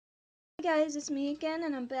Hey guys, it's me again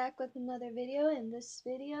and I'm back with another video. In this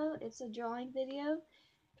video, it's a drawing video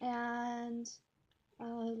and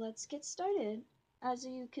let's get started. As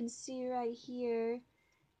you can see right here,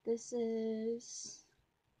 this is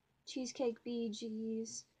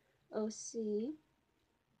CheesecakeBG's OC,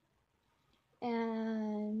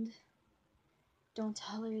 and don't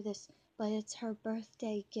tell her this, but it's her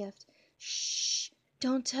birthday gift. Shh!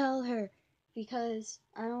 Don't tell her, because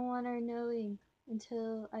I don't want her knowing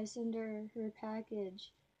until I send her her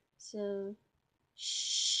package. So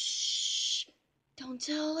shh! Don't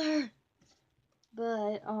tell her.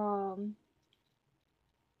 But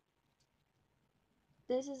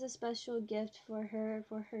this is a special gift for her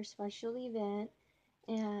special event,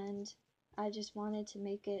 and I just wanted to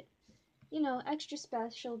make it, extra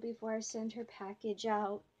special before I send her package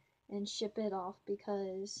out and ship it off,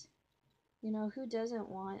 because who doesn't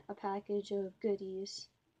want a package of goodies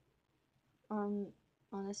on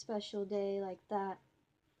a special day like that?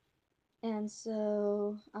 And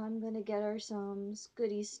so I'm gonna get her some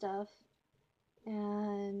goodie stuff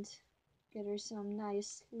and get her some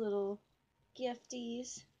nice little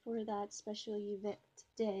gifties for that special event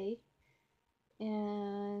day.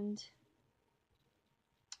 And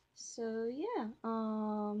so yeah,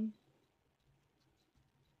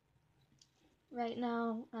 right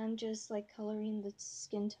now I'm just like coloring the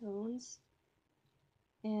skin tones,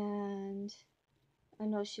 and I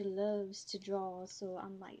know she loves to draw, so I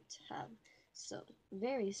might have some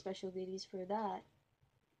very special goodies for that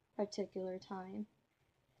particular time.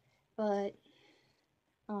 But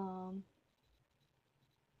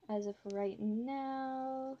as of right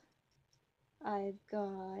now, I've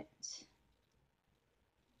got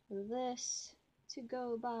this to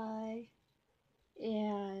go by,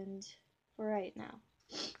 and for right now.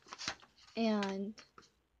 And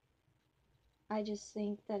I just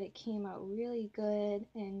think that it came out really good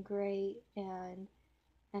and great, and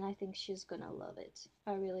I think she's gonna love it.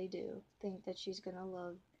 I really do think that she's gonna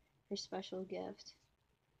love her special gift.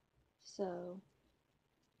 So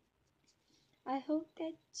I hope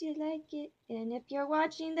that you like it, and if you're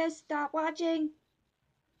watching this, stop watching.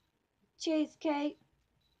 Cheesecake,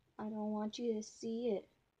 I don't want you to see it.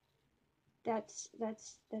 That's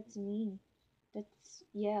mean. That's,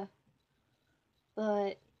 yeah.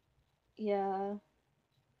 But yeah,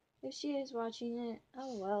 if she is watching it,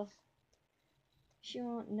 oh well. She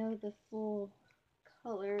won't know the full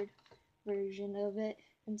colored version of it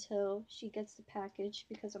until she gets the package,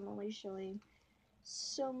 because I'm only showing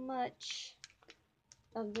so much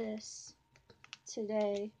of this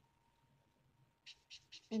today,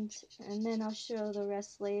 and then I'll show the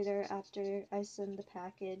rest later after I send the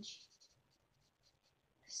package.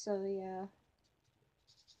 So yeah,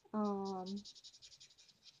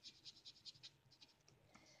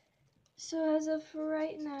 so as of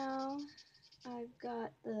right now, I've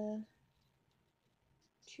got the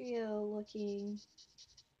trio looking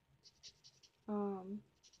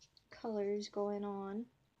colors going on,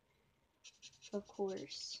 of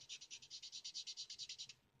course,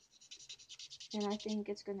 and I think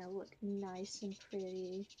it's gonna look nice and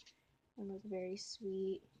pretty and look very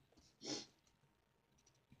sweet.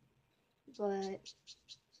 But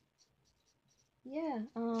yeah,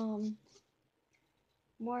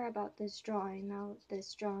 more about this drawing. Now,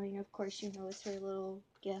 this drawing, of course, is her little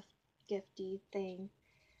gifty thing,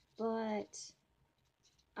 but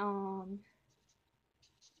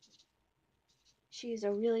she's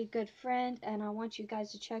a really good friend, and I want you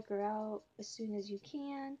guys to check her out as soon as you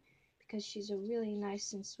can, because she's a really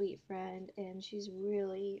nice and sweet friend, and she's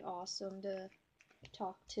really awesome to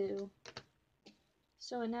talk to.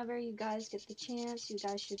 So whenever you guys get the chance, you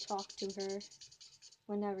guys should talk to her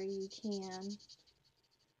whenever you can.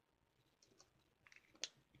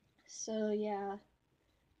 So yeah,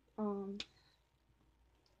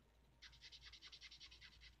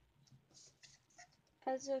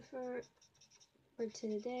 as of for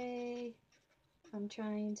today, I'm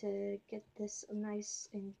trying to get this nice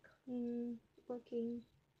and clean looking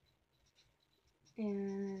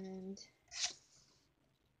and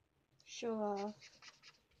show off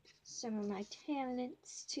some of my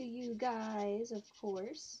talents to you guys, of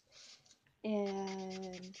course,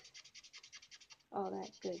 and all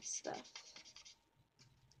that good stuff.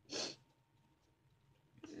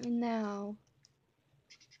 Now,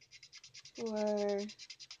 for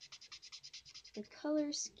the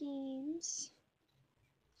color schemes,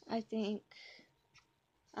 I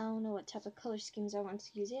don't know what type of color schemes I want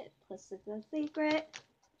to use yet, plus it's a secret.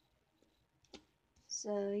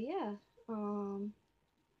 So yeah,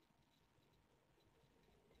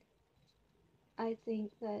 I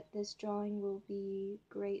think that this drawing will be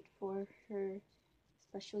great for her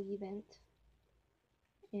special event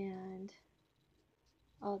and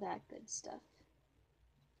all that good stuff.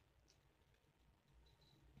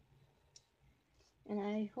 And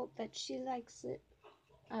I hope that she likes it.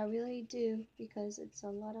 I really do, because it's a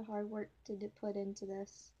lot of hard work to put into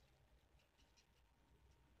this.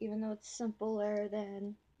 Even though it's simpler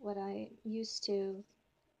than what I used to,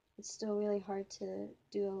 it's still really hard to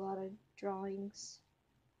do a lot of drawings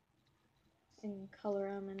and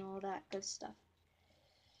color them and all that good stuff.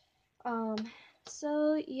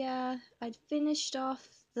 So yeah, I finished off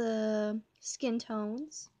the skin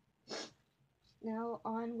tones. Now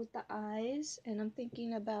on with the eyes, and I'm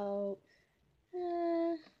thinking about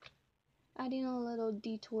adding a little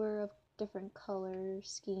detour of different color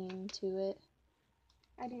scheme to it.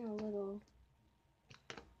 Adding a little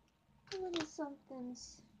something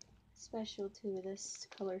special to this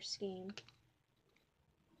color scheme.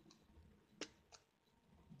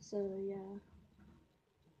 So yeah.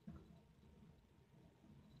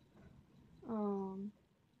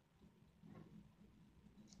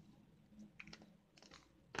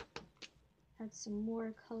 Add some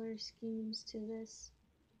more color schemes to this.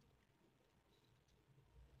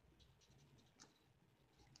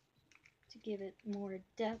 To give it more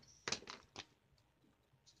depth.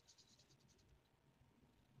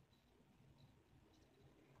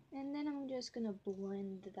 And then I'm just gonna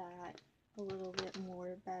blend that a little bit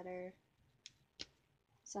more better.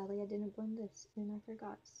 Sadly, I didn't blend this and I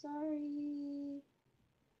forgot. Sorry.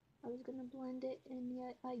 I was gonna blend it and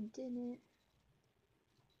yet I didn't.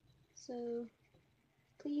 So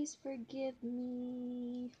please forgive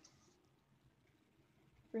me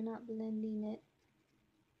for not blending it.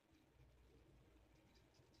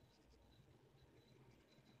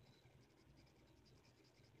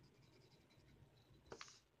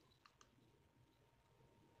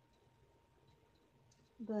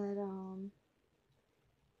 But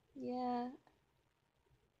yeah,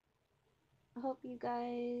 I hope you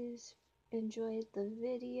guys enjoyed the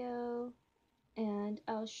video, and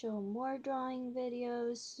I'll show more drawing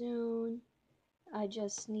videos soon. I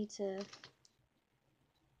just need to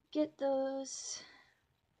get those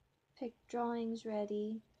picked drawings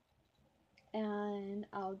ready, and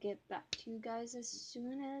I'll get back to you guys as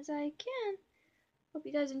soon as I can. Hope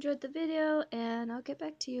you guys enjoyed the video, and I'll get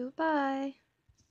back to you. Bye!